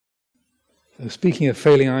Speaking of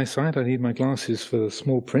failing eyesight, I need my glasses for the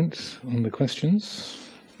small print on the questions.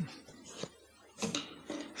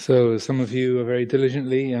 So some of you are very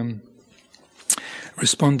diligently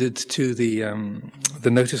responded to the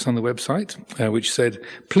notice on the website, which said,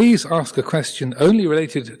 please ask a question only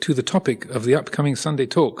related to the topic of the upcoming Sunday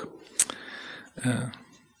talk.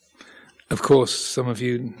 Of course, some of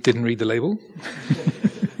you didn't read the label.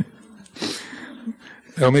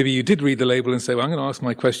 Or maybe you did read the label and say, well, I'm going to ask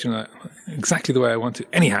my question exactly the way I want to.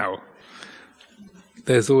 Anyhow,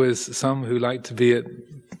 there's always some who like to be at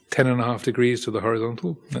 10.5 degrees to the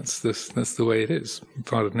horizontal. That's the way it is,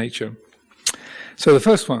 part of nature. So the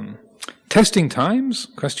first one, testing times, ?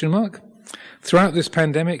 Throughout this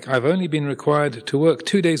pandemic, I've only been required to work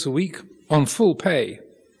 2 days a week on full pay,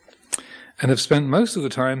 and have spent most of the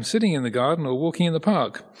time sitting in the garden or walking in the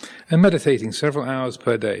park and meditating several hours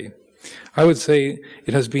per day. I would say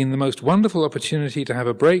it has been the most wonderful opportunity to have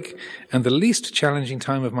a break and the least challenging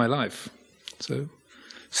time of my life. So,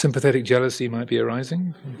 sympathetic jealousy might be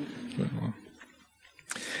arising.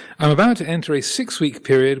 I'm about to enter a 6-week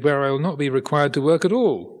period where I will not be required to work at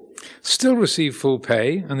all, still receive full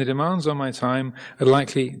pay, and the demands on my time are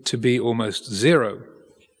likely to be almost zero.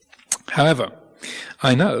 However,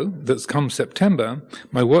 I know that come September,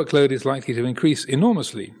 my workload is likely to increase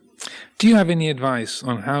enormously. Do you have any advice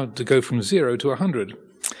on how to go from 0 to 100?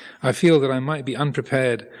 I feel that I might be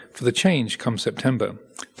unprepared for the change come September.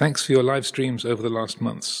 Thanks for your live streams over the last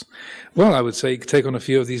months. Well, I would say take on a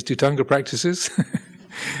few of these Dhutanga practices.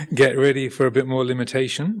 Get ready for a bit more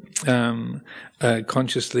limitation.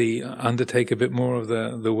 Consciously undertake a bit more of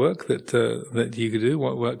the work that you could do,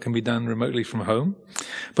 what work can be done remotely from home.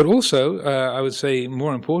 But also, I would say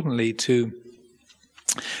more importantly, to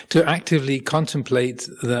actively contemplate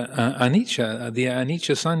the anicca, the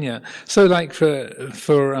anicca sanya. So, like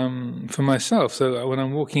for myself, so when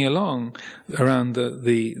I'm walking along around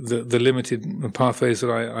the limited pathways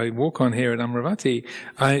that I walk on here at Amaravati,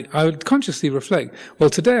 I would consciously reflect. Well,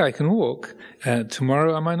 today I can walk.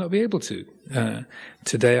 Tomorrow I might not be able to.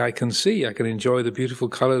 Today I can see. I can enjoy the beautiful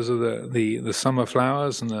colours of the summer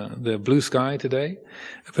flowers and the blue sky today,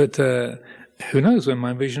 but. Who knows when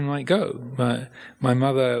my vision might go? My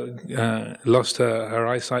mother lost her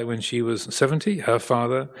eyesight when she was 70. Her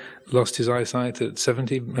father lost his eyesight at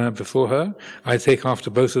 70 before her. I take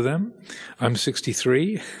after both of them. I'm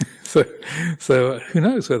 63. So who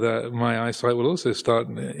knows whether my eyesight will also start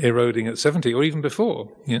eroding at 70 or even before.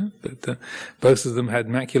 Yeah, but both of them had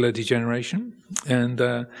macular degeneration, and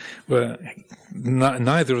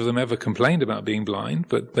neither of them ever complained about being blind,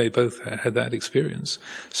 but they both had that experience.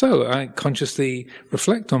 So I consciously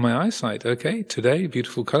reflect on my eyesight. Okay, today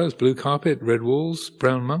beautiful colors: blue carpet, red walls,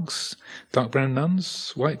 brown monks, dark brown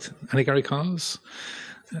nuns, white anagarikaras.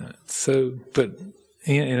 But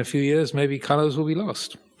in a few years, maybe colors will be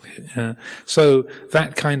lost. So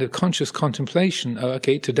that kind of conscious contemplation,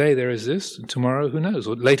 okay, today there is this, tomorrow who knows,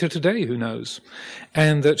 or later today who knows,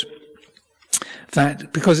 and that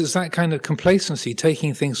because it's that kind of complacency,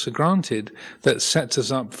 taking things for granted, that sets us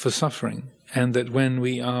up for suffering, and that when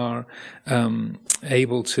we are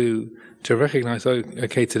able to recognize, oh,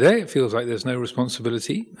 okay, today it feels like there's no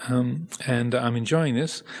responsibility, and I'm enjoying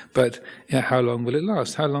this, but how long will it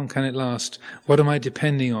last? How long can it last? What am I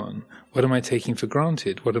depending on? What am I taking for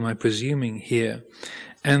granted? What am I presuming here?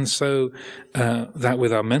 And so that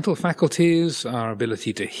with our mental faculties, our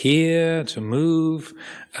ability to hear, to move,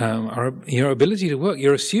 your ability to work,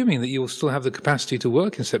 you're assuming that you will still have the capacity to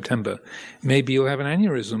work in September. Maybe you'll have an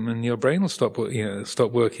aneurysm and your brain will stop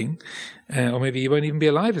working, or maybe you won't even be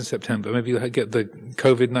alive in September. Maybe you'll get the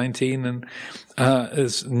COVID-19, and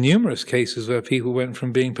there's numerous cases where people went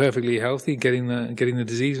from being perfectly healthy, getting the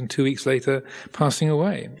disease, and 2 weeks later passing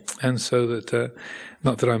away. And so that.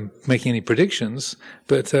 Not that I'm making any predictions,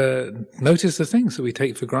 but notice the things that we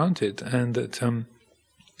take for granted, and that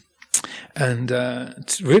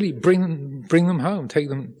really bring them home, take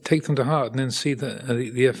them to heart, and then see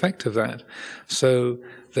the effect of that. So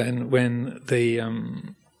then, when the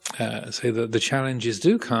challenges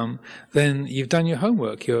do come, then you've done your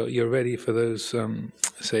homework. You're ready for those.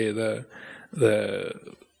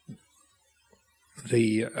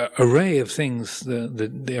 The array of things,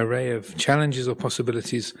 the array of challenges or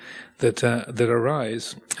possibilities that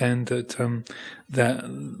arise, and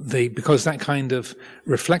because that kind of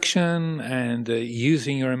reflection and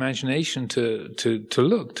using your imagination to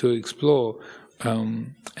look, to explore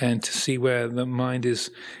and to see where the mind is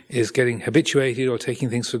getting habituated or taking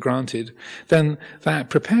things for granted, then that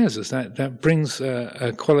prepares us. That brings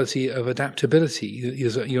a quality of adaptability.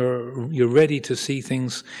 You're ready to see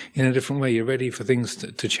things in a different way. You're ready for things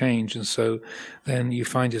to change, and so then you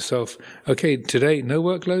find yourself, okay, today no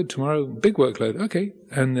workload, tomorrow big workload, okay,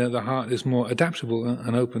 and the heart is more adaptable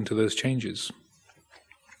and open to those changes.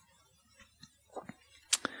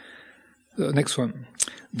 The next one.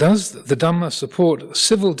 Does the Dhamma support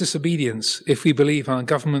civil disobedience if we believe our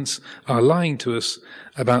governments are lying to us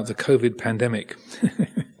about the COVID pandemic?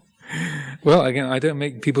 Well, again, I don't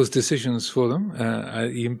make people's decisions for them.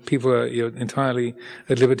 You're entirely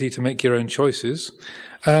at liberty to make your own choices.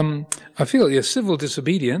 I feel civil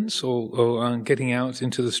disobedience or getting out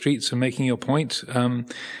into the streets and making your point,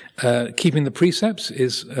 keeping the precepts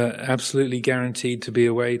is absolutely guaranteed to be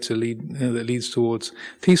a way to lead that leads towards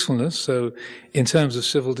peacefulness. So, in terms of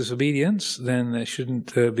civil disobedience, then there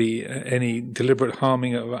shouldn't be any deliberate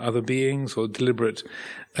harming of other beings or deliberate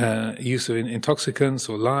use of intoxicants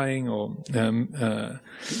or lying or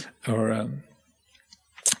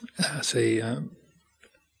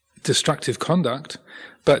destructive conduct.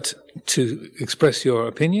 But to express your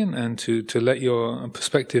opinion and to let your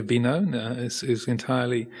perspective be known is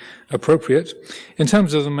entirely appropriate. In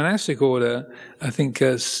terms of the monastic order, I think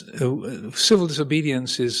civil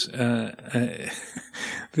disobedience is the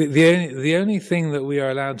only thing that we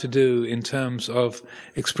are allowed to do in terms of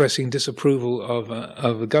expressing disapproval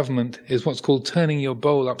of a government is what's called turning your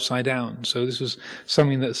bowl upside down. So this is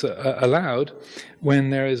something that's allowed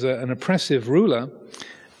when there is an oppressive ruler.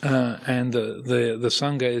 And the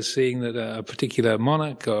Sangha is seeing that a particular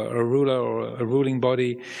monarch or a ruler or a ruling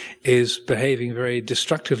body is behaving very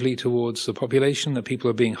destructively towards the population, that people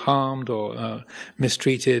are being harmed or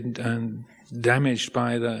mistreated and damaged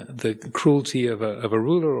by the cruelty of a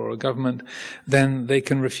ruler or a government, then they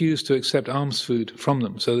can refuse to accept alms food from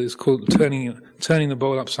them. So it's called turning the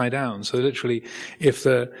bowl upside down. So literally, if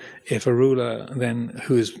a ruler then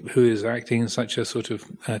who is acting in such a sort of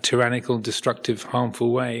tyrannical, destructive,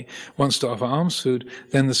 harmful way wants to offer alms food,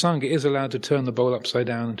 then the Sangha is allowed to turn the bowl upside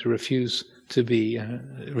down and to refuse to be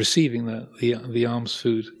receiving the alms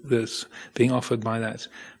food that's being offered by that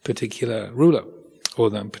particular ruler or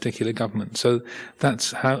the particular government. So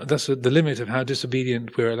that's the limit of how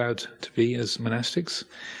disobedient we're allowed to be as monastics.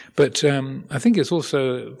 But I think it's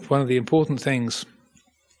also one of the important things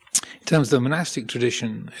in terms of the monastic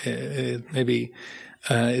tradition. Maybe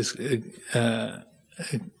is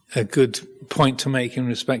a good point to make in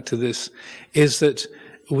respect to this is that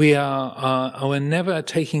we're never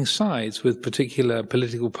taking sides with particular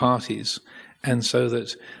political parties, and so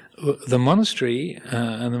that the monastery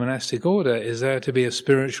and the monastic order is there to be a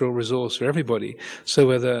spiritual resource for everybody. So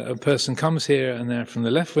whether a person comes here and they're from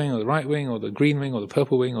the left wing or the right wing or the green wing or the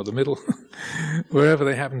purple wing or the middle, wherever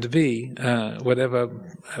they happen to be, whatever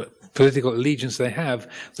political allegiance they have,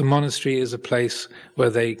 the monastery is a place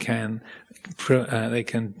where they can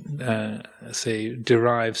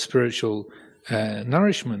derive spiritual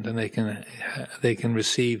nourishment, and they can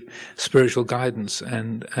receive spiritual guidance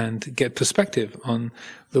and get perspective on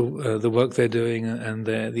the work they're doing and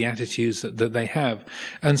the attitudes that they have.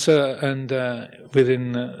 And so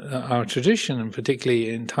within our tradition, and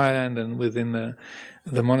particularly in Thailand and within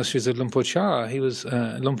the monasteries of Luang Por Chah,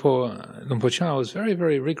 Luang Por Chah was very,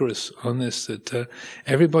 very rigorous on this, that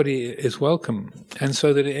everybody is welcome. And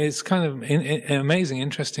so that it's kind of amazing,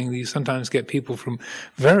 interesting that you sometimes get people from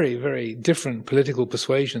very, very different political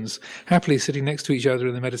persuasions happily sitting next to each other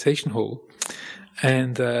in the meditation hall.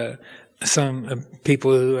 And some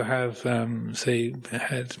people who have,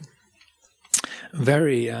 had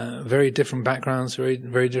very, very different backgrounds, very,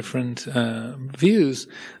 very different views,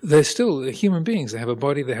 they're still human beings. They have a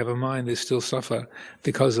body, they have a mind, they still suffer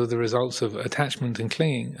because of the results of attachment and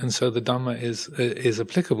clinging. And so the Dhamma is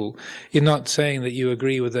applicable. You're not saying that you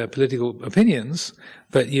agree with their political opinions,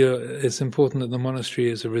 but it's important that the monastery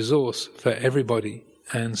is a resource for everybody.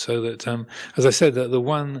 And so that, as I said, that the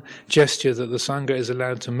one gesture that the Sangha is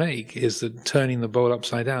allowed to make is the turning the bowl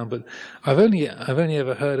upside down. But I've only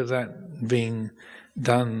ever heard of that being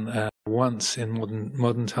done once in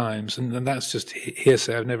modern times, and that's just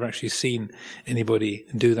hearsay. I've never actually seen anybody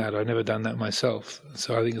do that. I've never done that myself.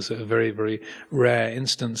 So I think it's a very, very rare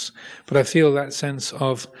instance. But I feel that sense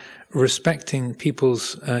of respecting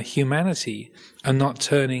people's humanity and not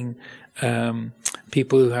turning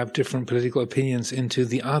people who have different political opinions into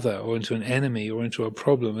the other, or into an enemy, or into a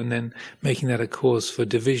problem, and then making that a cause for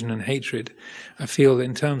division and hatred. I feel that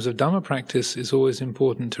in terms of Dhamma practice, it's always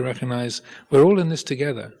important to recognize we're all in this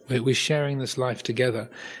together. We're sharing this life together,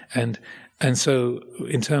 and And so,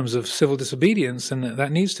 in terms of civil disobedience, and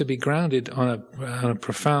that needs to be grounded on a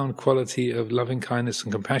profound quality of loving kindness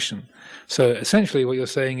and compassion. So, essentially, what you're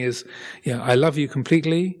saying is, I love you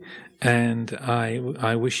completely, and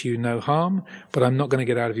I wish you no harm, but I'm not going to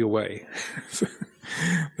get out of your way.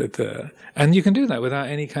 And you can do that without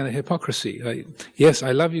any kind of hypocrisy. Like, yes,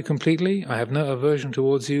 I love you completely, I have no aversion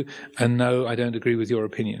towards you, and no, I don't agree with your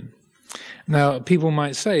opinion. Now, people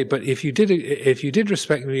might say, but if you did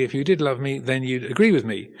respect me, if you did love me, then you'd agree with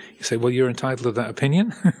me. You say, well, you're entitled to that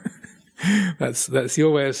opinion. That's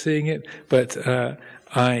your way of seeing it. But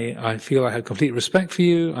I feel I have complete respect for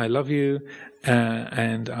you. I love you,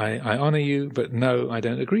 and I honor you. But no, I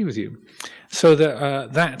don't agree with you. So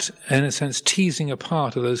that, in a sense, teasing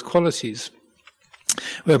apart of those qualities,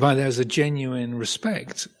 whereby there's a genuine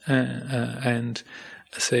respect and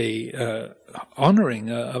say honoring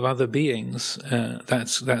of other beings,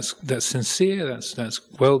 that's sincere, that's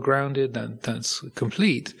well grounded, that's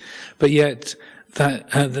complete, but yet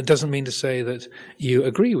that doesn't mean to say that you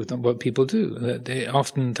agree with them, what people do. That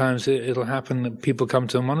oftentimes it'll happen that people come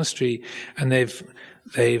to a monastery and they've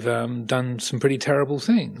done some pretty terrible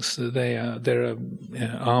things. They're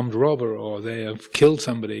an armed robber, or they have killed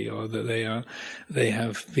somebody, or that they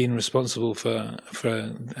have been responsible for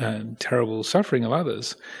terrible suffering of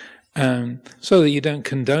others. So that you don't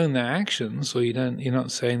condone their actions, or you're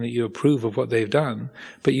not saying that you approve of what they've done,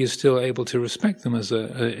 but you're still able to respect them as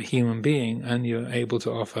a human being, and you're able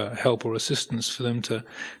to offer help or assistance for them to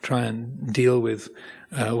try and deal with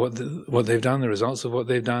what they've done, the results of what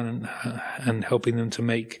they've done, and helping them to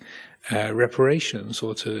make reparations,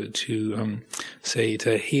 or to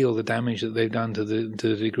heal the damage that they've done to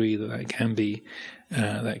the degree that can be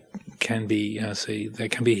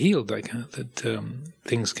healed, that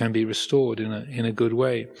things can be restored in a good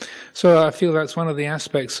way. So I feel that's one of the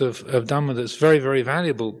aspects of Dhamma that's very, very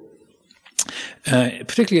valuable,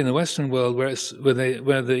 particularly in the Western world, where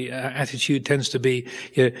the attitude tends to be,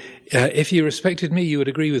 if you respected me, you would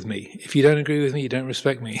agree with me. If you don't agree with me, you don't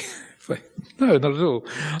respect me. It's like, no, not at all.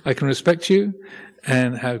 I can respect you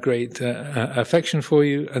and have great affection for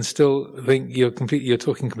you, and still think you're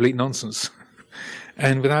talking complete nonsense.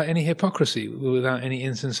 And without any hypocrisy, without any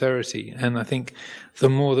insincerity. And I think the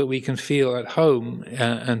more that we can feel at home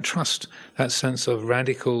and trust that sense of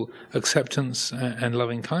radical acceptance and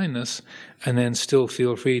loving kindness, and then still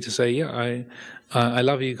feel free to say, I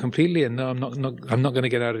love you completely, and no, I'm not going to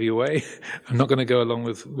get out of your way. I'm not going to go along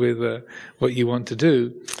with what you want to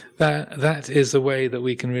do. That is the way that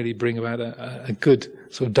we can really bring about a good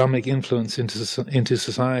sort of Dhammic influence into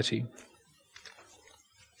society.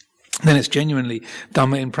 Then it's genuinely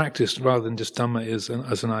Dhamma in practice, rather than just Dhamma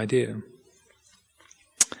as an idea.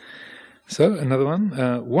 So, another one.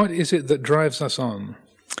 What is it that drives us on?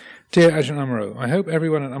 Dear Ajahn Amaro, I hope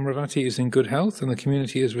everyone at Amaravati is in good health and the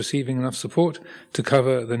community is receiving enough support to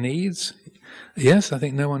cover the needs. Yes, I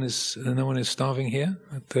think no one is starving here.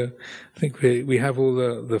 I think we have all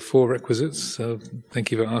the four requisites, so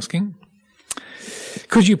thank you for asking.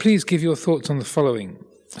 Could you please give your thoughts on the following?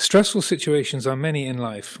 Stressful situations are many in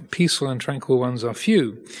life. Peaceful and tranquil ones are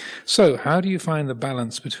few. So, how do you find the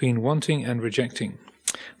balance between wanting and rejecting,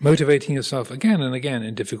 motivating yourself again and again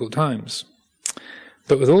in difficult times?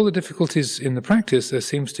 But with all the difficulties in the practice, there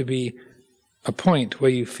seems to be a point where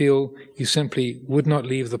you feel you simply would not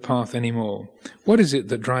leave the path anymore. What is it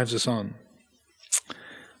that drives us on?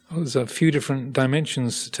 Well, there's a few different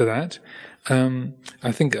dimensions to that.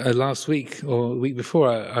 I think last week or the week before,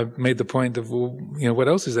 I made the point of, what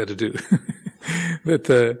else is there to do?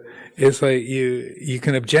 That it's like you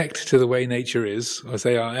can object to the way nature is, or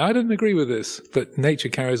say, I don't agree with this, but nature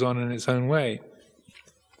carries on in its own way.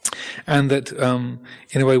 And that,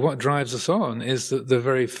 in a way, what drives us on is the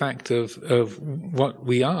very fact of what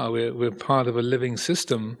we are. We're part of a living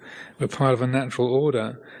system. We're part of a natural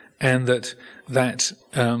order, and that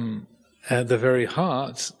at the very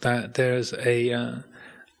heart, that there's an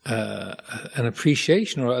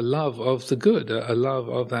appreciation or a love of the good, a love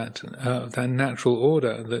of that natural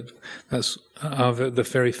order. That's the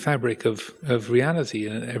very fabric of reality,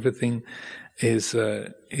 and everything is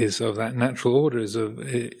of that natural order, is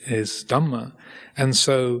Dhamma. And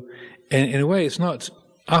so, in a way, it's not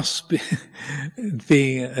us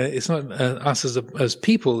it's not us as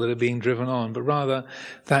people that are being driven on, but rather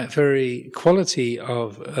that very quality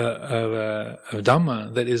of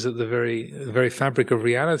Dhamma that is at the very fabric of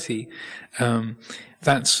reality,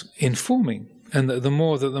 that's informing. And the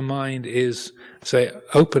more that the mind is, say,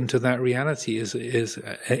 open to that reality, is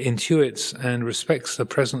intuits and respects the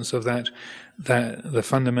presence of that the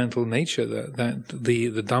fundamental nature, that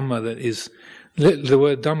the Dhamma that is The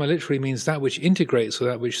word Dhamma literally means that which integrates or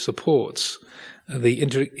that which supports. The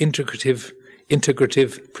integrative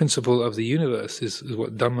principle of the universe is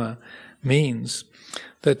what Dhamma means.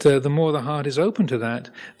 That the more the heart is open to that,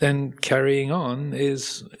 then carrying on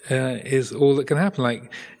is all that can happen.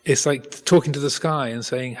 Like it's like talking to the sky and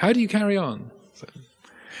saying, "How do you carry on?" So,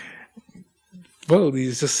 well,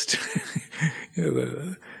 these just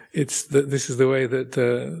this is the way that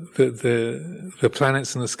the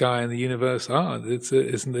planets and the sky and the universe are.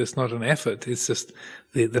 It's not an effort. It's just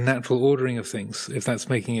the natural ordering of things, if that's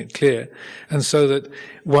making it clear. And so that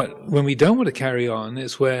when we don't want to carry on,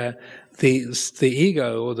 it's where the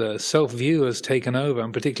ego or the self-view has taken over,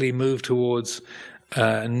 and particularly moved towards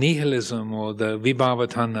nihilism or the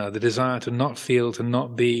vibhavatanha, the desire to not feel, to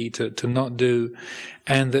not be, to not do,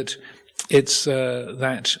 and that it's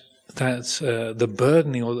that's the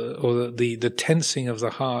burdening or the tensing of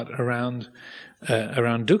the heart around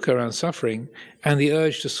dukkha, around suffering, and the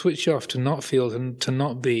urge to switch off, to not feel, to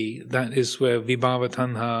not be. That is where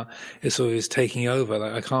vibhavatanha is always taking over.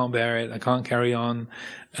 Like, I can't bear it, I can't carry on.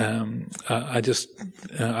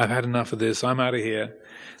 I've had enough of this. I'm out of here.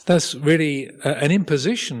 That's really an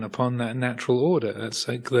imposition upon that natural order. That's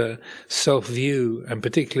like the self-view, and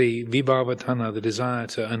particularly vibhavatanha, the desire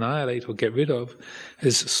to annihilate or get rid of,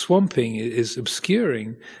 is swamping, is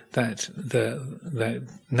obscuring that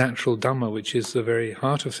natural Dhamma, which is the very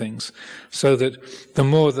heart of things. So that the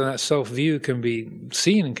more that self-view can be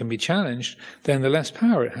seen and can be challenged, then the less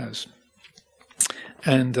power it has.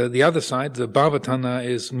 And the other side, the bhavatanha,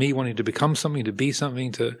 is me wanting to become something, to be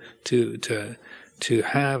something, to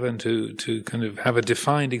have and to kind of have a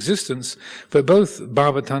defined existence. But both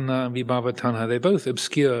bhavatanha and vibhavatanha, they both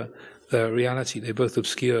obscure the reality. They both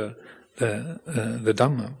obscure the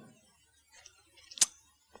Dhamma.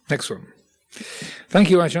 Next one. Thank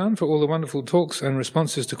you, Ajahn, for all the wonderful talks and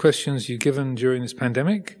responses to questions you've given during this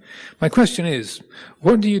pandemic. My question is,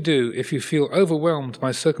 what do you do if you feel overwhelmed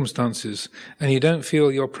by circumstances and you don't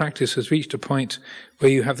feel your practice has reached a point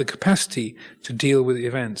where you have the capacity to deal with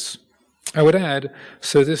events? I would add,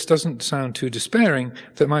 so this doesn't sound too despairing,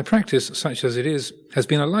 that my practice, such as it is, has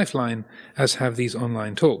been a lifeline, as have these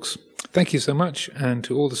online talks. Thank you so much, and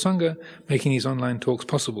to all the Sangha making these online talks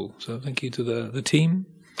possible. So thank you to the team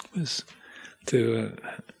to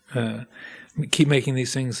keep making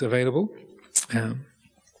these things available.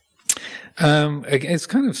 It's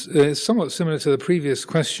kind of somewhat similar to the previous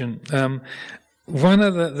question. One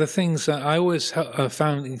of the things that I always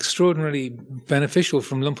found extraordinarily beneficial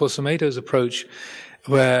from Luang Por Sumedho's approach,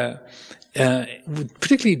 where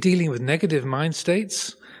particularly dealing with negative mind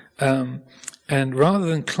states, and rather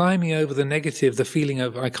than climbing over the negative, the feeling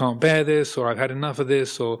of I can't bear this, or I've had enough of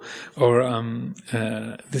this, or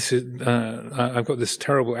this is I've got this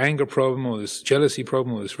terrible anger problem, or this jealousy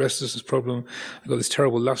problem, or this restlessness problem, I've got this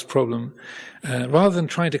terrible lust problem. Rather than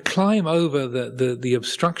trying to climb over the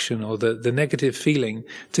obstruction or the negative feeling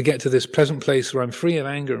to get to this pleasant place where I'm free of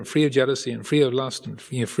anger and free of jealousy and free of lust and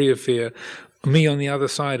free of fear, me on the other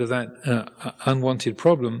side of that unwanted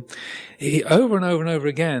problem, over and over and over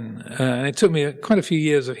again, and it took me quite a few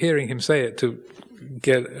years of hearing him say it to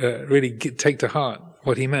take to heart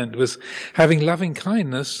what he meant, was having loving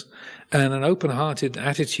kindness and an open-hearted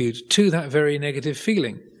attitude to that very negative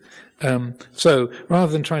feeling. So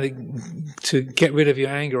rather than trying to get rid of your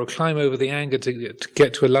anger or climb over the anger to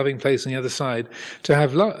get to a loving place on the other side, to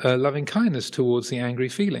have loving kindness towards the angry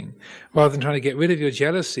feeling. Rather than trying to get rid of your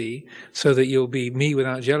jealousy so that you'll be me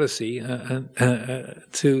without jealousy,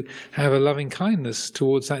 to have a loving kindness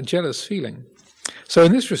towards that jealous feeling. So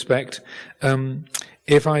in this respect,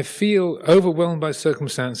 if I feel overwhelmed by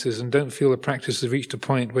circumstances and don't feel the practice has reached a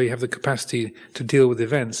point where you have the capacity to deal with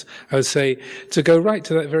events, I would say to go right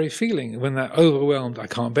to that very feeling when that overwhelmed, I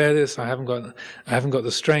can't bear this, I haven't got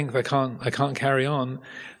the strength, I can't carry on.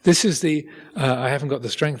 This is the I haven't got the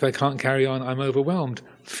strength, I can't carry on, I'm overwhelmed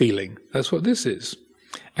feeling. That's what this is.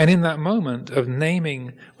 And in that moment of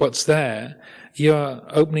naming what's there, you're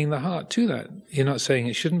opening the heart to that. You're not saying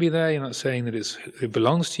it shouldn't be there. You're not saying that it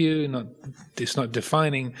belongs to you. It's not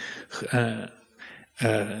defining the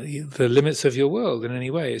limits of your world in any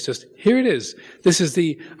way. It's just, here it is. This is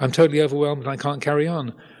the I'm totally overwhelmed and I can't carry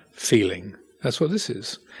on feeling. That's what this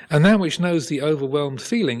is. And that which knows the overwhelmed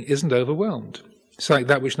feeling isn't overwhelmed. It's like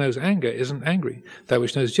that which knows anger isn't angry. That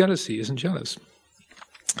which knows jealousy isn't jealous.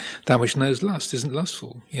 That which knows lust isn't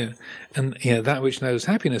lustful, and that which knows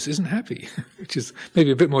happiness isn't happy, which is maybe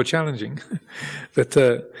a bit more challenging. But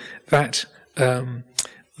that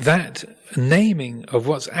naming of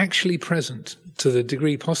what's actually present to the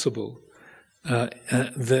degree possible,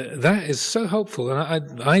 that is so helpful.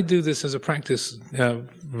 And I do this as a practice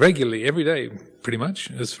regularly, every day, pretty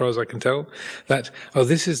much, as far as I can tell. That, oh,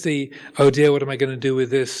 this is the, oh dear, what am I going to do with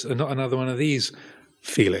this? And not another one of these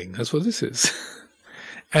feeling. That's what this is.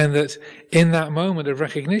 And that in that moment of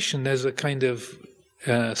recognition, there's a kind of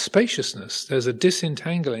spaciousness, there's a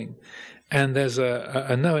disentangling, and there's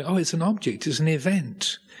a knowing, oh, it's an object, it's an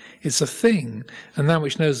event, it's a thing, and that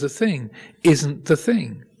which knows the thing isn't the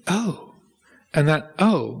thing. Oh. And that,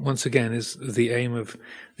 oh, once again, is the aim of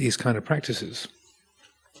these kind of practices.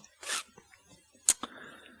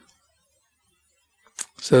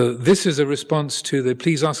 So this is a response to the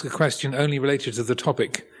please ask a question only related to the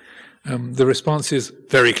topic. The response is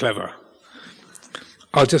very clever.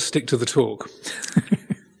 I'll just stick to the talk.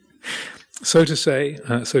 So to say.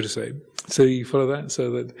 So you follow that? So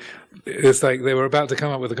that it's like they were about to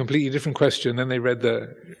come up with a completely different question, then they read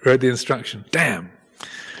the instruction. Damn!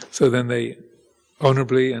 So then they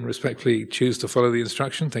honorably and respectfully choose to follow the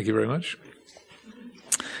instruction. Thank you very much.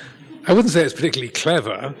 I wouldn't say it's particularly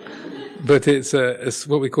clever, but it's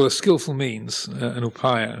what we call a skillful means, an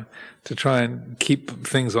upaya, to try and keep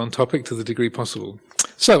things on topic to the degree possible.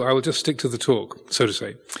 So I will just stick to the talk, so to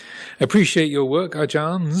say. Appreciate your work,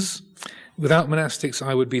 Ajahns. Without monastics,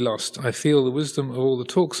 I would be lost. I feel the wisdom of all the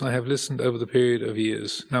talks I have listened over the period of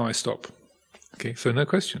years. Now I stop. Okay, so no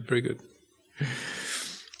question. Very good.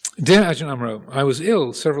 Dear Ajahn Amaro, I was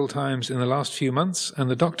ill several times in the last few months,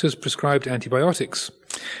 and the doctors prescribed antibiotics.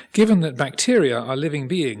 Given that bacteria are living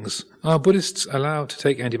beings, are Buddhists allowed to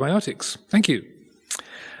take antibiotics? Thank you.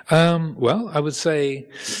 Well, I would say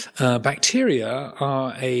bacteria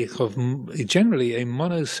are generally a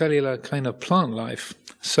monocellular kind of plant life.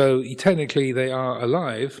 So technically they are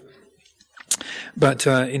alive, but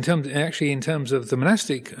in terms of the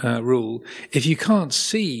monastic rule, if you can't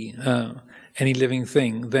see any living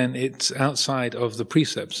thing, then it's outside of the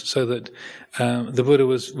precepts. So that the Buddha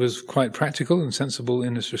was quite practical and sensible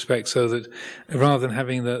in this respect, so that rather than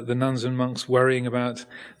having the nuns and monks worrying about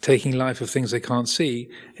taking life of things they can't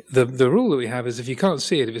see, the rule that we have is if you can't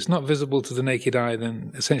see it, if it's not visible to the naked eye,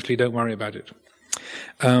 then essentially don't worry about it.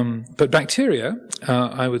 But bacteria,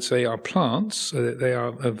 I would say, are plants. They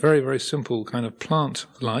are a very, very simple kind of plant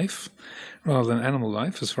life, rather than animal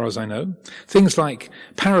life, as far as I know. Things like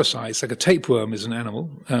parasites, like a tapeworm is an animal,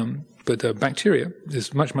 but bacteria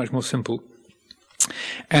is much, much more simple.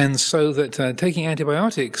 And so that taking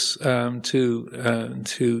antibiotics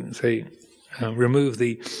to say, remove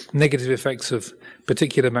the negative effects of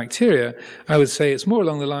particular bacteria, I would say it's more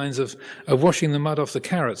along the lines of washing the mud off the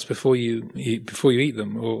carrots before you eat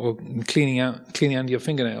them, or cleaning under your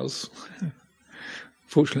fingernails.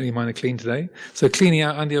 Fortunately, mine are clean today. So cleaning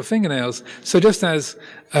out under your fingernails. So just as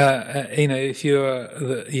if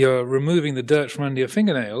you're removing the dirt from under your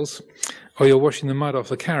fingernails, or you're washing the mud off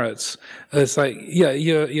the carrots, it's like, yeah,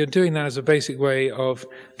 you're doing that as a basic way of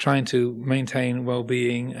trying to maintain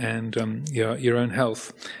well-being and your own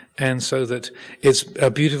health. And so that it's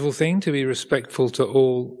a beautiful thing to be respectful to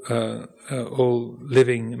all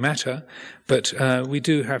living matter, but we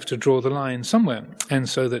do have to draw the line somewhere. And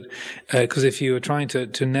so that, because if you were trying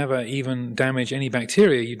to never even damage any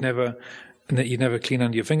bacteria, you'd never clean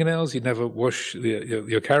under your fingernails, you'd never wash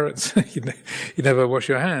your carrots, you'd never wash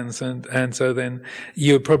your hands, and so then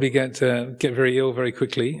you would probably get very ill very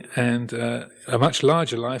quickly, and a much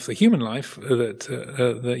larger life, the human life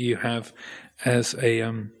that you have as a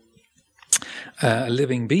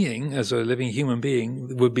living being, as a living human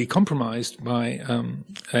being, would be compromised by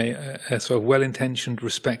a sort of well-intentioned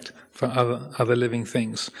respect for other living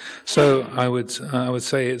things. So I would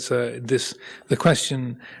say it's the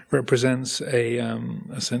question represents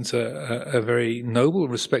a very noble,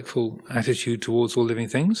 respectful attitude towards all living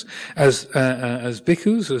things. As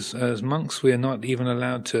bhikkhus, as monks, we are not even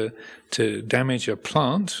allowed to damage a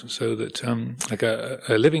plant, so that like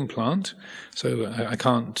a living plant. So I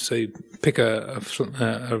can't say pick a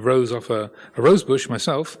rose off a rose bush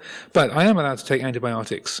myself, but I am allowed to take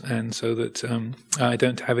antibiotics, and so that I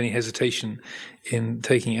don't have any hesitation in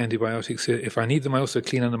taking antibiotics if I need them. I also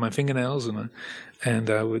clean under my fingernails, and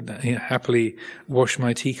I would happily wash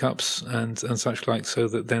my teacups and such like, so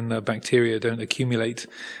that then the bacteria don't accumulate,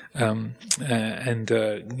 and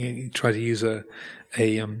try to use a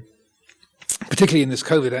particularly in this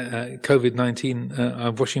COVID-19,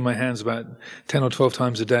 I'm washing my hands about 10 or 12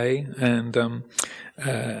 times a day, and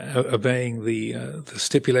obeying the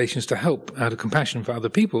stipulations to help out of compassion for other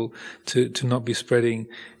people to not be spreading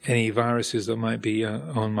any viruses that might be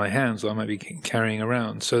on my hands or I might be carrying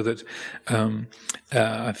around. So that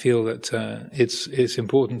I feel that it's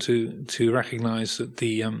important to recognize that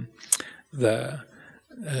the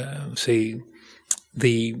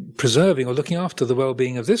preserving or looking after the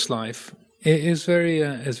well-being of this life is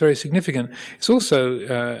very significant. It's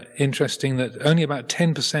also interesting that only about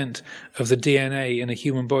 10% of the DNA in a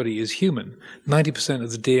human body is human. 90%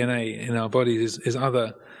 of the DNA in our bodies is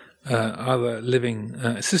other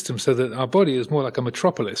living systems. So that our body is more like a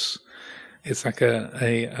metropolis. It's like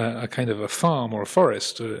a kind of a farm or a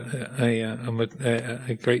forest,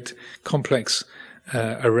 a great complex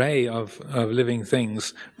array of living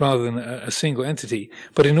things rather than a single entity.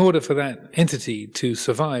 But in order for that entity to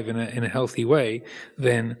survive in a healthy way,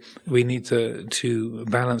 then we need to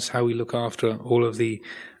balance how we look after all of the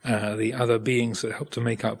other beings that help to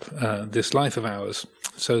make up this life of ours.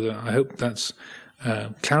 So that I hope that's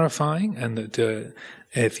clarifying, and that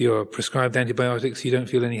if you're prescribed antibiotics, you don't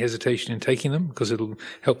feel any hesitation in taking them, because it'll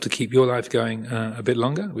help to keep your life going a bit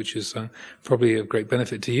longer, which is probably of great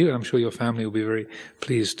benefit to you. And I'm sure your family will be very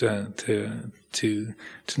pleased to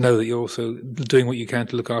know that you're also doing what you can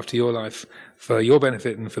to look after your life for your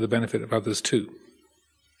benefit and for the benefit of others too.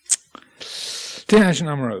 Dear Ajahn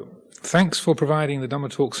Amaro, thanks for providing the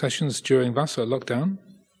Dhamma talk sessions during Vasa lockdown.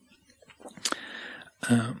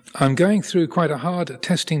 I'm going through quite a hard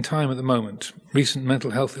testing time at the moment, recent mental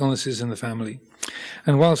health illnesses in the family.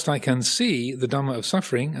 And whilst I can see the Dhamma of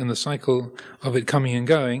suffering and the cycle of it coming and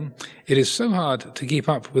going, it is so hard to keep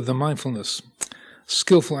up with the mindfulness,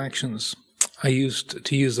 skillful actions. I used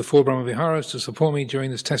to use the 4 Brahma Viharas to support me during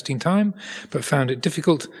this testing time, but found it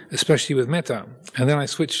difficult, especially with metta. And then I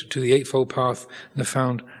switched to the Eightfold Path and have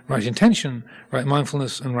found right intention, right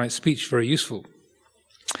mindfulness and right speech very useful,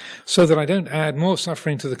 so that I don't add more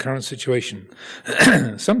suffering to the current situation.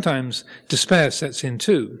 Sometimes despair sets in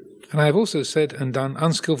too, and I have also said and done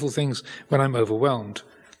unskillful things when I'm overwhelmed.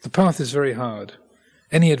 The path is very hard.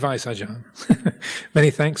 Any advice, Ajahn?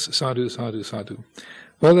 Many thanks. Sadhu, sadhu, sadhu.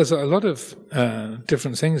 Well, there's a lot of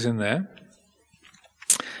different things in there.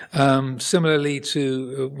 Similarly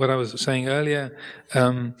to what I was saying earlier,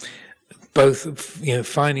 both,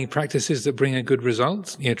 finding practices that bring a good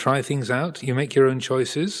result. Try things out. You make your own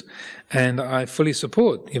choices, and I fully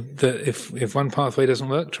support if one pathway doesn't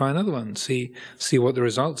work, try another one. See what the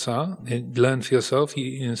results are. Learn for yourself.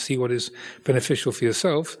 See what is beneficial for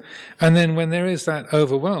yourself, and then when there is that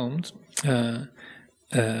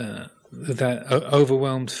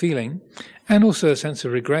overwhelmed feeling, and also a sense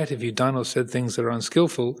of regret if you've done or said things that are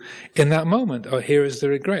unskillful, in that moment, here is the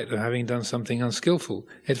regret of having done something unskillful.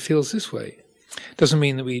 It feels this way. Doesn't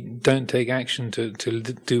mean that we don't take action to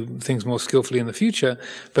do things more skillfully in the future,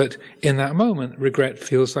 but in that moment, regret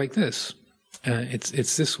feels like this.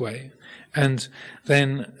 It's this way. And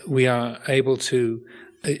then we are able to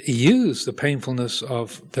use the painfulness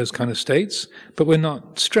of those kind of states, but we're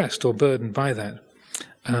not stressed or burdened by that.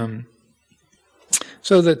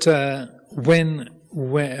 So that when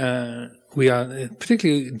we are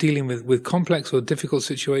particularly dealing with complex or difficult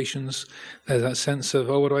situations, there's that sense of,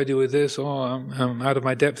 what do I do with this? I'm out of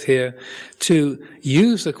my depth here. To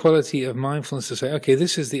use the quality of mindfulness to say,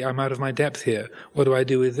 okay, I'm out of my depth here. What do I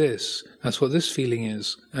do with this? That's what this feeling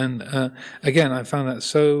is. And again, I found that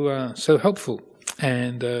so helpful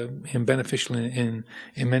and beneficial in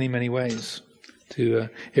many, many ways. It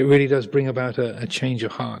really does bring about a change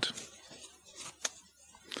of heart.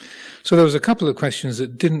 So there was a couple of questions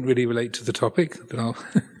that didn't really relate to the topic, but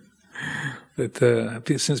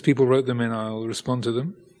since people wrote them in, I'll respond to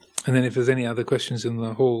them. And then if there's any other questions in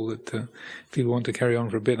the hall that people want to carry on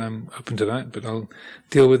for a bit, I'm open to that, but I'll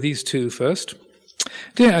deal with these two first.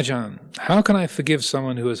 Dear Ajahn, how can I forgive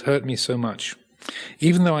someone who has hurt me so much?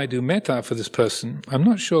 Even though I do metta for this person, I'm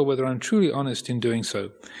not sure whether I'm truly honest in doing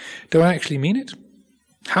so. Do I actually mean it?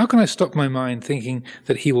 How can I stop my mind thinking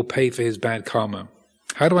that he will pay for his bad karma?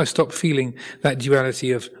 How do I stop feeling that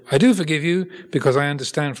duality of, I do forgive you because I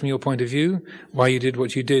understand from your point of view why you did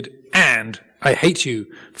what you did, and I hate you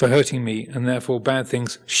for hurting me, and therefore bad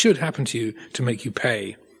things should happen to you to make you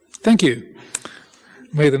pay. Thank you.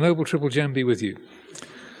 May the Noble Triple Gem be with you.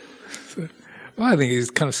 Well, I think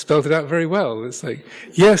he's kind of spelled it out very well. It's like,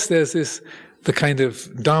 yes, there's the kind of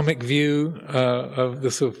dharmic view of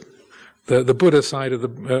the sort of the Buddha side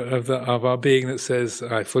of our being that says,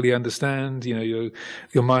 I fully understand, your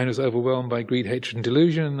mind was overwhelmed by greed, hatred, and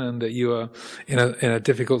delusion, and that you are in a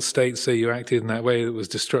difficult state, so you acted in that way that was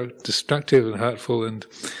destructive and hurtful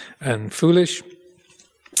and foolish.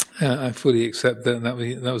 I fully accept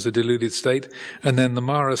that was a deluded state. And then the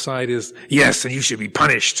Mara side is, yes, and you should be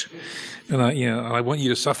punished, and I want you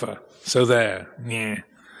to suffer. So there, yeah,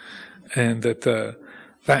 and that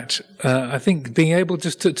I think being able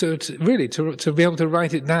just to be able to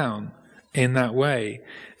write it down in that way,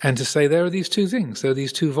 and to say there are these two things, there are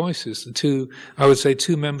these two voices, the two, I would say,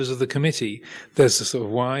 two members of the committee. There's the sort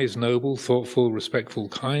of wise, noble, thoughtful, respectful,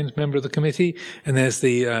 kind member of the committee, and there's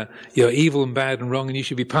the you're evil and bad and wrong and you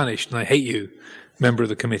should be punished and I hate you member of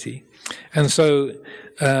the committee. And so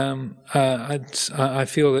I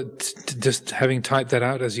feel that just having typed that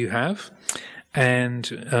out as you have,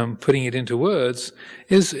 and putting it into words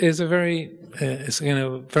is a very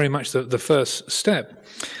very much the first step.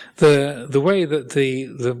 The way that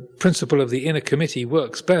the principle of the inner committee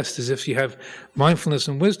works best is if you have mindfulness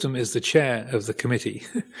and wisdom is the chair of the committee.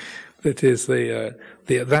 That is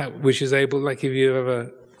that which is able, like if you've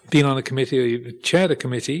ever been on a committee or you've chaired a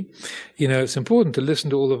committee, it's important to listen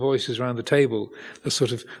to all the voices around the table, the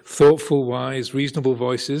sort of thoughtful, wise, reasonable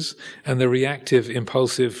voices, and the reactive,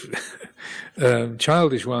 impulsive,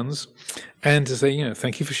 childish ones, and to say,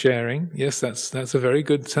 thank you for sharing. Yes, that's a very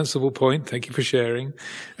good, sensible point. Thank you for sharing,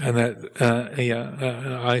 and that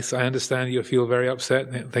I understand you feel very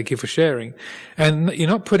upset. Thank you for sharing, and you're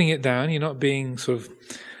not putting it down. You're not being sort of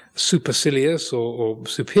supercilious or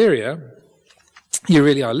superior. You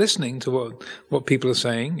really are listening to what people are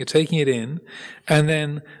saying. You're taking it in, and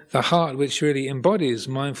then the heart, which really embodies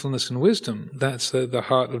mindfulness and wisdom, that's the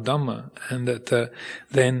heart of Dhamma, and that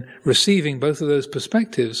then receiving both of those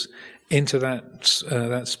perspectives into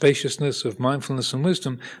that spaciousness of mindfulness and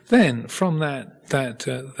wisdom. Then from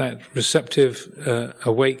that receptive,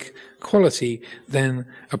 awake quality, then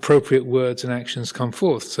appropriate words and actions come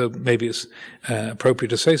forth. So maybe it's appropriate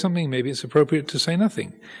to say something. Maybe it's appropriate to say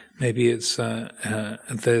nothing. Maybe it's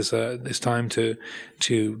there's time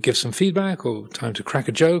to give some feedback, or time to crack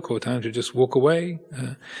a joke, or time to just walk away.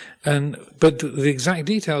 But the exact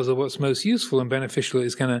details of what's most useful and beneficial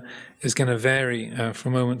is gonna vary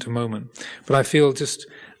from moment to moment. But I feel just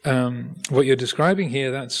what you're describing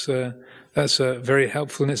here, that's very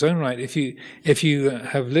helpful in its own right. If you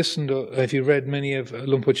have listened or if you read many of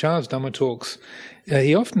Luang Por Chah's Dhamma talks,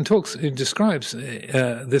 he often describes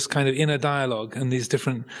this kind of inner dialogue and these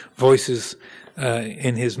different voices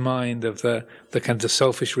in his mind of the kind of the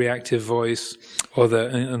selfish reactive voice or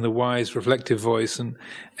the wise reflective voice,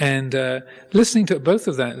 and listening to both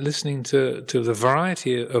of that, listening to the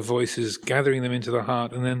variety of voices, gathering them into the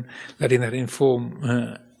heart, and then letting that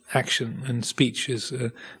inform action and speech is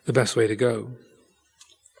the best way to go.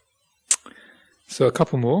 So a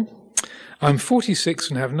couple more. I'm 46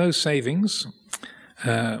 and have no savings,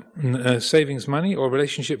 savings money or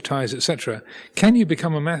relationship ties, etc. Can you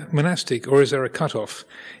become a monastic, or is there a cut-off?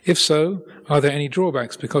 If so, are there any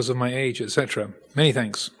drawbacks because of my age, etc.? Many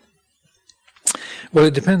thanks. Well,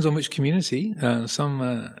 it depends on which community.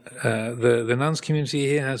 The nuns community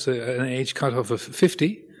here has an age cut-off of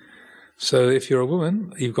 50. So if you're a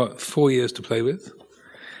woman, you've got 4 years to play with.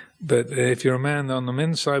 But if you're a man, on the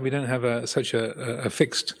men's side, we don't have such a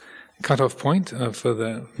fixed cut-off point for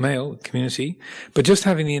the male community. But just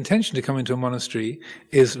having the intention to come into a monastery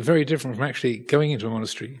is very different from actually going into a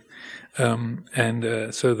monastery.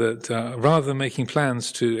 So that rather than making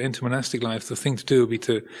plans to enter monastic life, the thing to do would be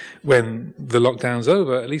to, when the lockdown's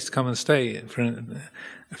over, at least come and stay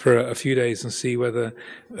for a few days and see whether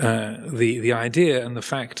the idea and the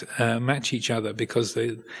fact match each other, because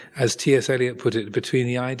they, as T.S. Eliot put it, between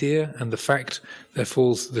the idea and the fact there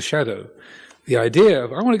falls the shadow. The idea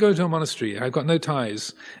of, I want to go into a monastery, I've got no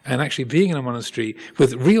ties, and actually being in a monastery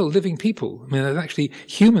with real living people. I mean, there's actually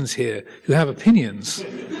humans here who have opinions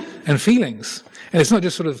and feelings. And it's not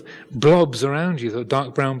just sort of blobs around you, sort of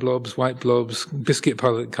dark brown blobs, white blobs,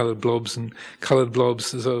 biscuit-coloured blobs, and coloured blobs.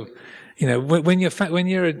 So, when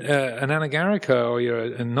you're an anagarika, or you're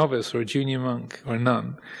a novice or a junior monk or a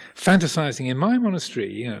nun, fantasizing in my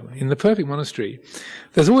monastery, in the perfect monastery,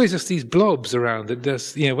 there's always just these blobs around that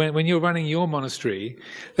just, when you're running your monastery,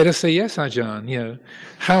 they just say, yes, Ajahn,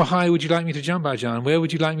 how high would you like me to jump, Ajahn? Where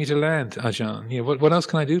would you like me to land, Ajahn? What else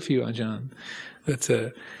can I do for you, Ajahn?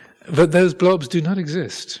 But those blobs do not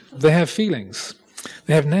exist. They have feelings.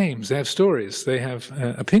 They have names. They have stories. They have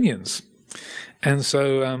opinions. And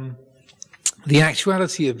so, the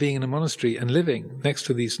actuality of being in a monastery and living next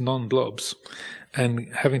to these non-blobs and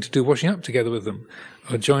having to do washing up together with them,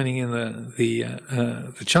 or joining in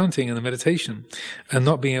the chanting and the meditation, and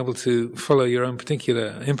not being able to follow your own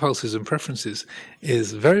particular impulses and preferences,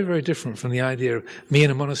 is very, very different from the idea of me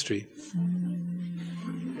in a monastery.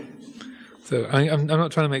 So I'm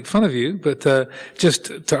not trying to make fun of you, but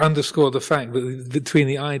just to underscore the fact that between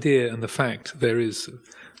the idea and the fact there is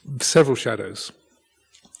several shadows.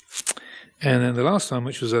 And then the last one,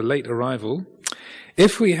 which was a late arrival,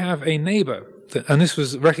 if we have a neighbor, and this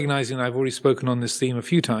was recognizing I've already spoken on this theme a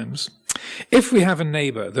few times, if we have a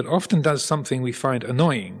neighbor that often does something we find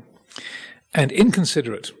annoying, and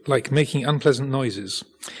inconsiderate, like making unpleasant noises?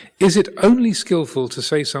 Is it only skillful to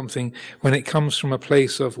say something when it comes from a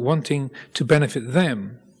place of wanting to benefit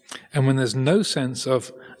them, and when there's no sense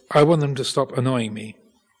of, I want them to stop annoying me?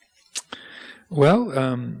 Well,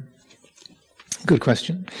 good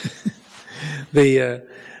question.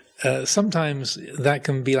 Sometimes that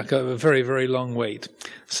can be like a very, very long wait.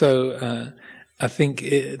 So I think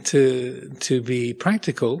to be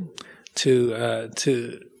practical,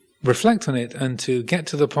 to reflect on it, and to get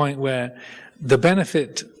to the point where the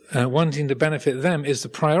benefit, wanting to benefit them, is the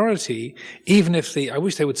priority, even if I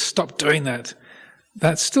wish they would stop doing that.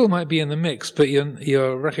 That still might be in the mix, but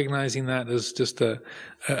you're recognizing that as just a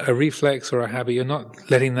reflex or a habit. You're not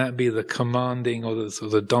letting that be the commanding or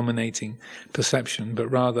the dominating perception, but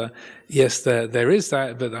rather, yes, there is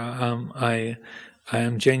that, but I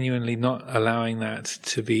am genuinely not allowing that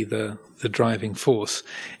to be the driving force.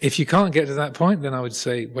 If you can't get to that point, then I would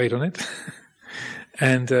say wait on it.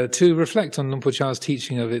 And to reflect on Luang Por Chah's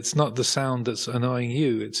teaching of it's not the sound that's annoying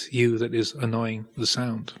you, it's you that is annoying the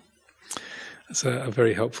sound. It's a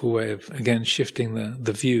very helpful way of, again, shifting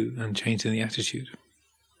the view and changing the attitude.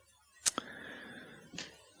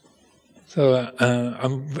 So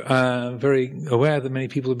I'm very aware that many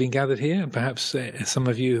people have been gathered here. Perhaps some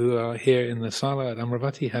of you who are here in the sala at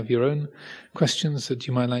Amaravati have your own questions that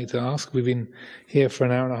you might like to ask. We've been here for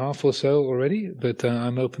an hour and a half or so already, but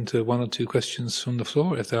I'm open to one or two questions from the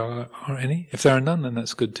floor if there are any. If there are none, then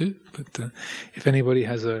that's good too. But if anybody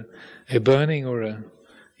has a burning or a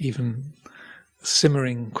even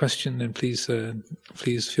simmering question, then please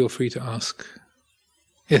feel free to ask.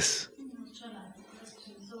 Yes.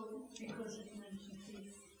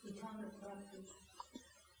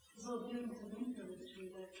 So during the winter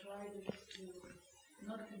retreat, I tried to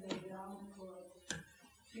not to lay down for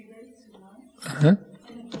 3 days, Uh-huh. And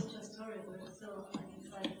it was just horrible, so I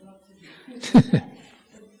decided not to do it.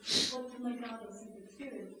 But what to make out of this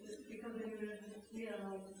experience? Because I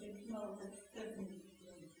realized, no, that's definitely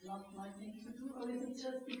not my thing to do, or is it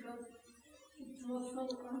just because it was so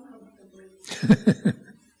uncomfortable?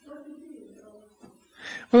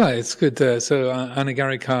 Well, it's good. So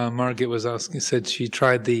Anagarika Margit was asking, said she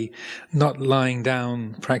tried the not lying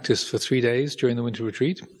down practice for 3 days during the winter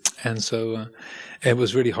retreat, and so it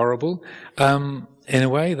was really horrible. In a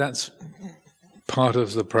way, that's part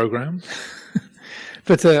of the program.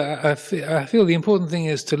 But I feel the important thing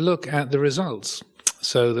is to look at the results,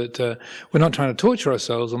 so that we're not trying to torture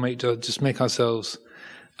ourselves or just make ourselves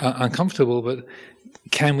uncomfortable, but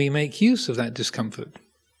can we make use of that discomfort?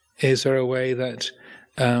 Is there a way that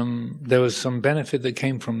there was some benefit that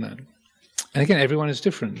came from that? And again, everyone is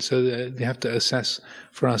different, so we have to assess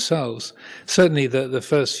for ourselves. Certainly the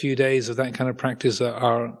first few days of that kind of practice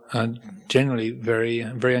are generally very,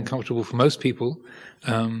 very uncomfortable for most people.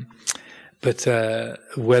 But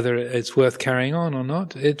whether it's worth carrying on or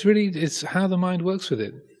not, it's how the mind works with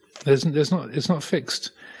it. It's not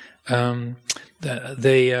fixed. I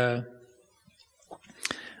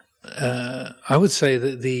would say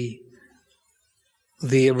that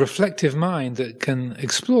the reflective mind that can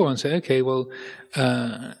explore and say, okay, well,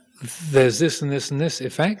 there's this and this and this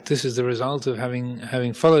effect. This is the result of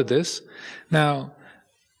having followed this. Now,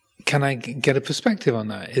 can I get a perspective on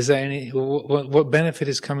that? Is there what benefit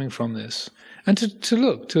is coming from this? And to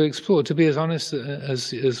look, to explore, to be as honest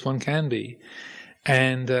as one can be,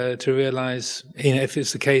 and to realize, if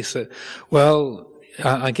it's the case that, well,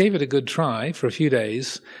 I gave it a good try for a few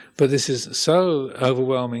days, but this is so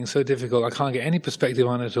overwhelming, so difficult. I can't get any perspective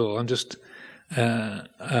on it at all. I'm just,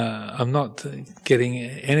 I'm not getting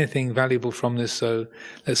anything valuable from this. So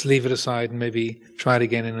let's leave it aside and maybe try it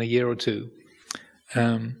again in a year or two,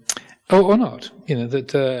 or not.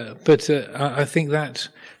 But I think that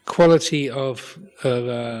quality of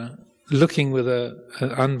looking with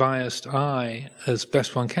an unbiased eye as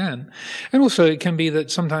best one can. And also it can be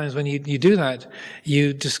that sometimes when you do that,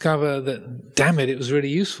 you discover that, damn it was really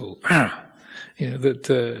useful.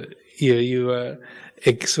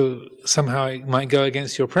 Somehow it might go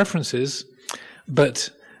against your preferences, but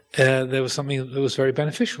there was something that was very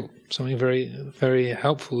beneficial, something very, very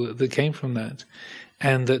helpful that came from that.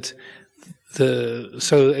 And that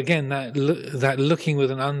so again, that looking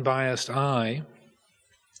with an unbiased eye,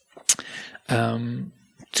 and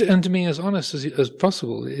to be as honest as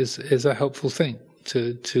possible is a helpful thing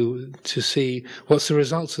to see what's the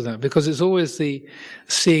results of that, because it's always the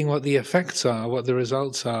seeing what the effects are, what the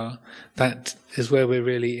results are, that is where we're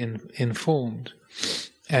really informed,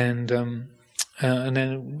 and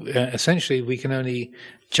then essentially we can only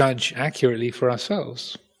judge accurately for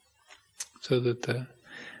ourselves, so that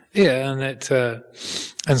Yeah,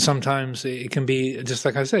 and sometimes it can be just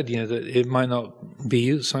like I said, that it might not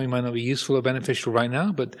be something might not be useful or beneficial right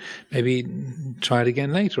now, but maybe try it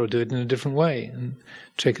again later or do it in a different way and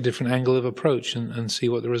take a different angle of approach and see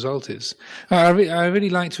what the result is. I really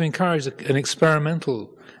like to encourage an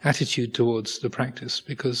experimental attitude towards the practice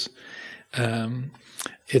because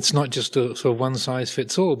it's not just a sort of one size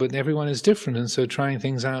fits all, but everyone is different, and so trying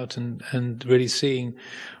things out and really seeing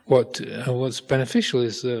what's beneficial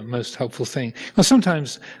is the most helpful thing. Well,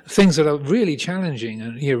 sometimes things that are really challenging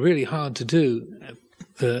and really hard to do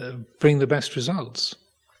bring the best results.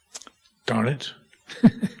 Darn it!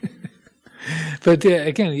 But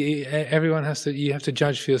again, everyone you have to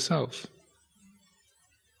judge for yourself.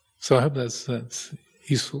 So I hope that's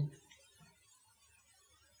useful.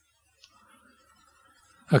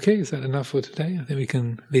 Okay, is that enough for today? I think we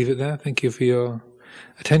can leave it there. Thank you for your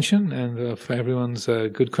attention and for everyone's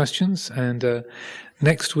good questions. And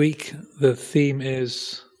next week the theme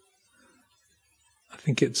is, I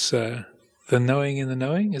think it's the knowing in the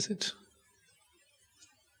knowing, is it?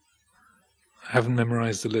 I haven't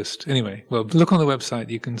memorized the list. Anyway, well, look on the website.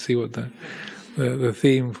 You can see what the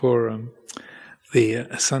theme for the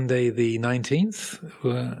Sunday the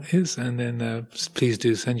 19th is, and then please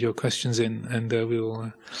do send your questions in, and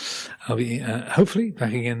I'll be hopefully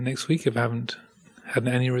back again next week if I haven't had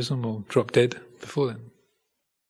an aneurysm or dropped dead before then.